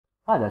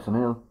Hi there,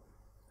 Sunil.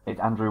 It's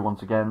Andrew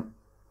once again.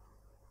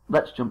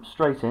 Let's jump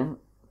straight in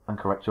and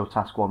correct your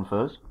Task 1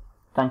 first.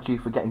 Thank you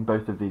for getting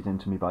both of these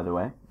into me, by the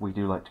way. We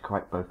do like to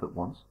correct both at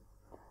once.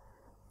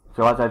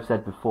 So as I've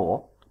said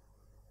before,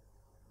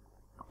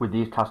 with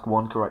these Task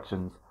 1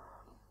 corrections,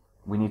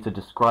 we need to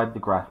describe the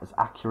graph as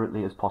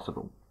accurately as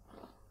possible.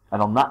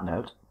 And on that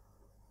note,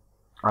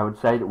 I would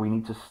say that we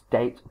need to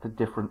state the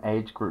different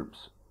age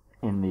groups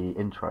in the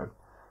intro.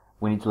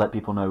 We need to let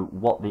people know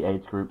what the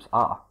age groups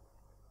are.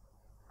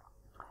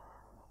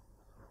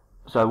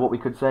 So what we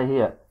could say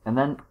here, and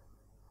then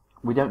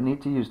we don't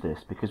need to use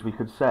this because we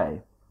could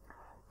say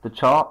the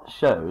chart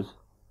shows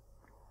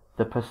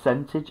the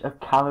percentage of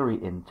calorie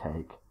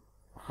intake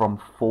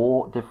from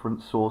 4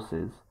 different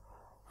sources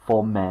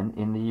for men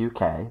in the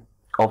UK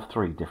of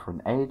 3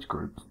 different age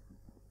groups.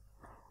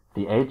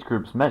 The age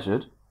groups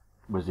measured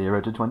were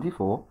 0 to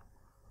 24,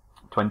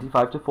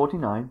 25 to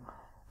 49,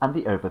 and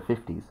the over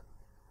 50s.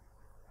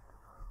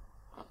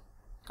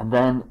 And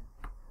then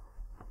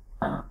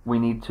we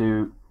need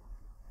to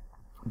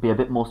be a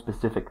bit more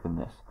specific than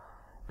this,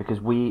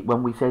 because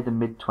when we say the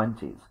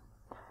mid-20s,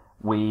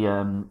 we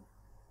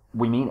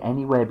mean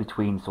anywhere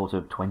between sort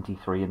of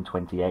 23 and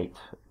 28.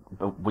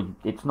 But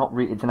it's not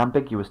it's an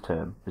ambiguous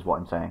term, is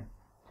what I'm saying.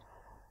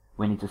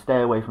 We need to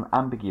stay away from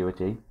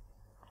ambiguity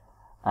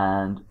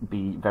and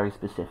be very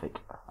specific.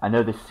 I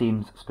know this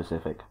seems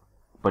specific,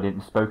 but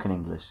in spoken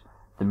English,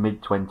 the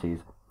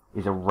mid-20s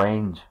is a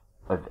range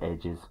of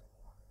ages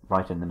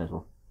right in the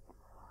middle.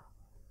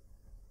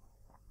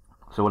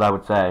 So what I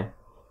would say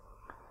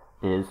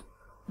is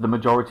the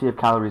majority of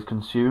calories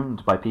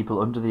consumed by people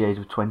under the age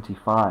of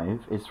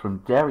 25 is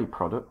from dairy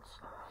products,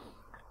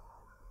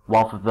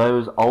 while for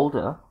those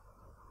older,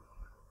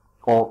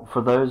 or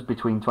for those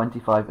between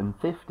 25 and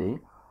 50,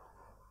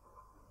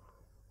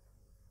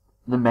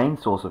 the main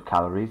source of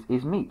calories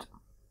is meat.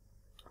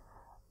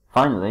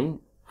 Finally,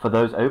 for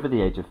those over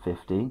the age of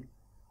 50,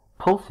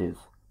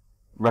 pulses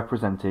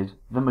represented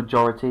the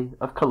majority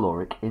of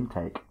caloric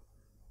intake.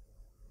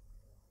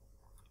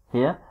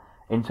 Here,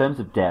 in terms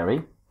of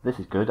dairy, this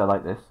is good, I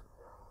like this.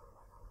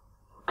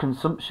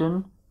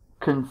 Consumption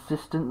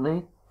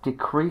consistently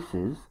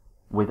decreases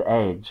with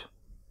age.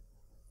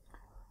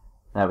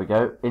 There we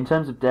go. In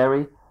terms of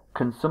dairy,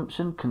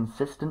 consumption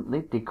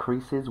consistently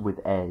decreases with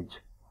age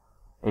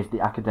is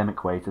the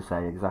academic way to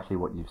say exactly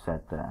what you've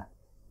said there.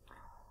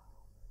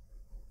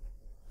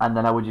 And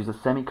then I would use a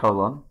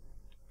semicolon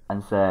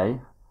and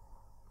say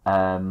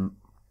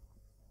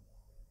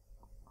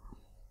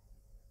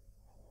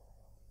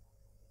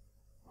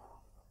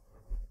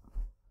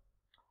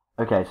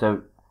okay,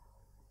 so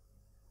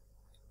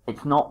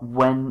it's not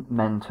when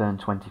men turn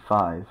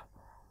 25.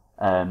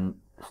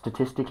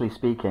 Statistically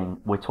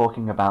speaking, we're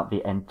talking about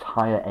the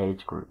entire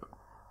age group.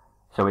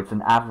 So it's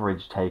an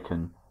average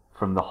taken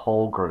from the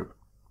whole group.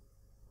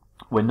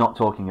 We're not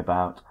talking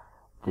about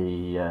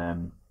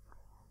the...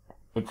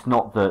 it's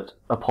not that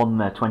upon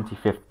their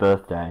 25th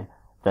birthday,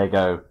 they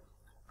go,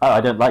 oh, I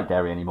don't like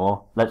dairy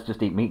anymore, let's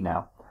just eat meat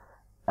now.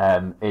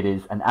 It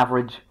is an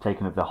average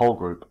taken of the whole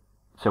group.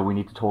 So we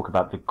need to talk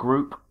about the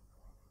group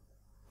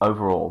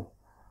overall,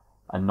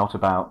 and not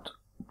about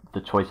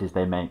the choices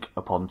they make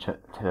upon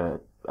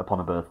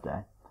a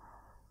birthday.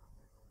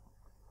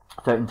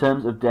 So in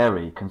terms of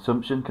dairy,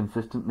 consumption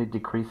consistently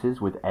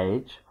decreases with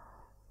age,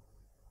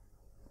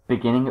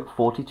 beginning at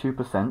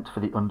 42%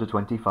 for the under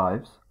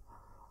 25s,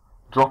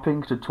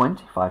 dropping to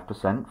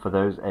 25% for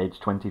those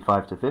aged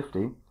 25 to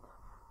 50,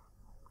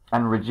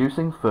 and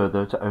reducing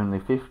further to only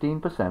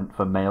 15%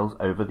 for males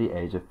over the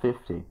age of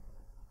 50.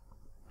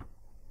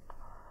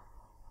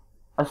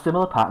 A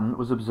similar pattern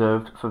was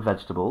observed for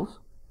vegetables,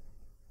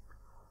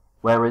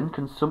 wherein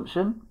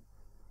consumption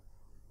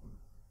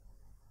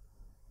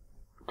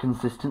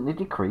consistently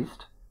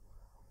decreased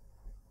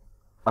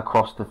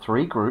across the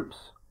 3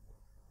 groups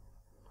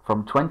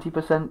from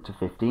 20% to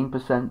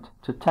 15%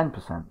 to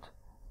 10%.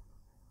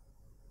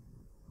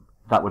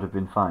 That would have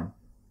been fine.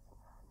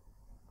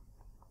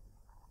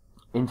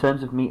 In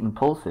terms of meat and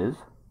pulses,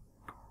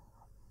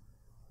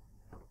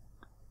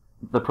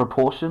 the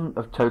proportion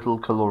of total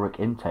caloric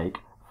intake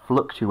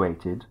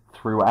fluctuated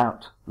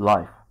throughout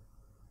life.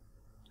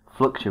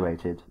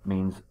 Fluctuated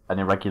means an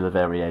irregular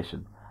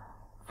variation.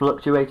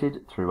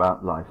 Fluctuated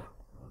throughout life.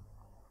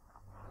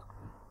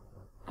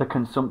 The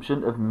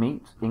consumption of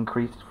meat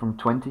increased from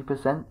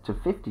 20% to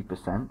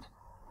 50%,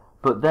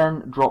 but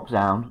then dropped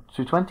down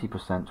to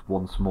 20%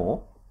 once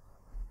more,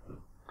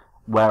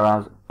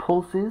 whereas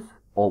pulses,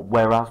 or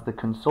whereas the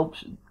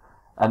consumption,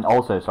 and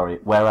also, sorry,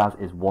 whereas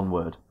is one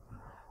word,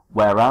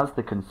 whereas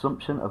the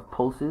consumption of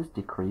pulses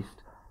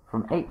decreased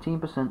from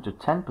 18% to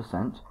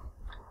 10%,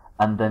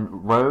 and then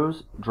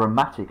rose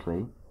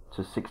dramatically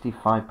to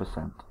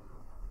 65%.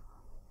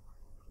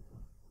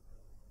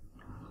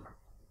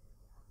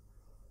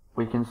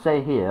 We can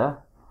say here,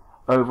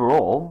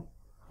 overall,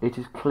 it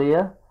is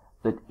clear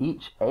that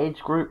each age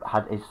group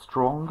had a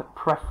strong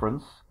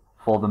preference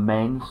for the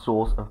main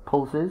source of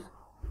pulses,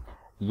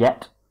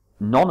 yet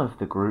none of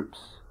the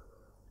groups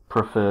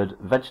preferred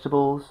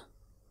vegetables,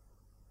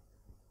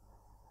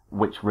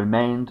 which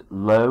remained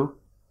low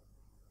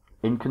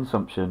in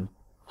consumption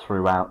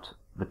throughout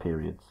the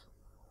periods.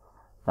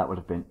 That would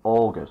have been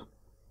all good.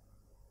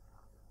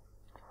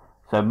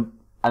 So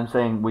I'm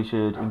saying we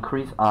should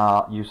increase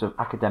our use of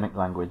academic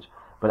language,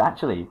 but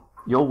actually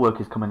your work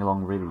is coming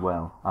along really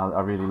well.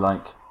 I really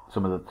like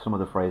some of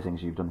the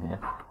phrasings you've done here.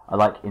 I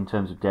like in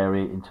terms of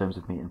dairy, in terms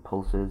of meat and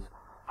pulses.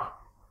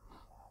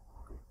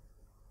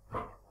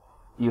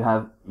 You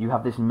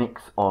have this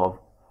mix of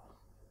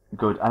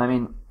good, and I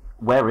mean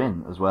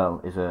wherein as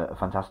well is a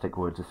fantastic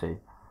word to see.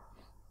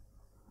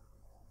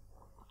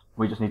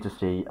 We just need to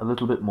see a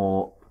little bit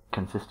more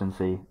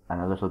consistency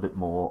and a little bit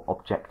more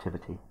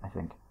objectivity, I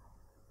think.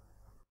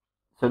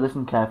 So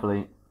listen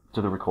carefully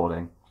to the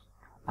recording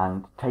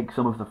and take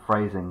some of the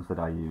phrasings that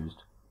I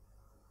used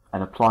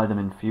and apply them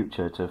in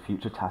future to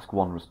future Task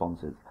 1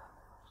 responses.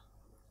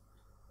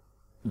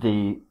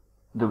 The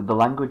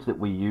language that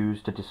we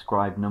use to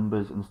describe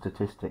numbers and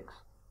statistics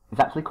is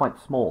actually quite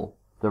small.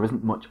 There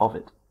isn't much of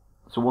it.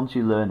 So once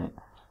you learn it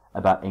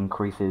about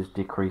increases,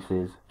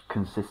 decreases,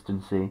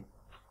 consistency,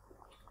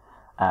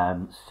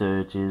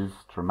 surges,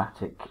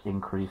 dramatic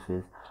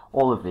increases,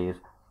 all of these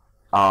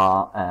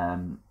are,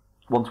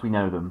 once we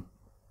know them,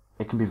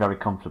 it can be very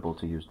comfortable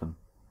to use them.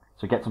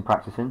 So get some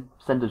practice in,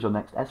 send us your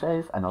next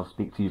essays, and I'll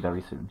speak to you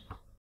very soon.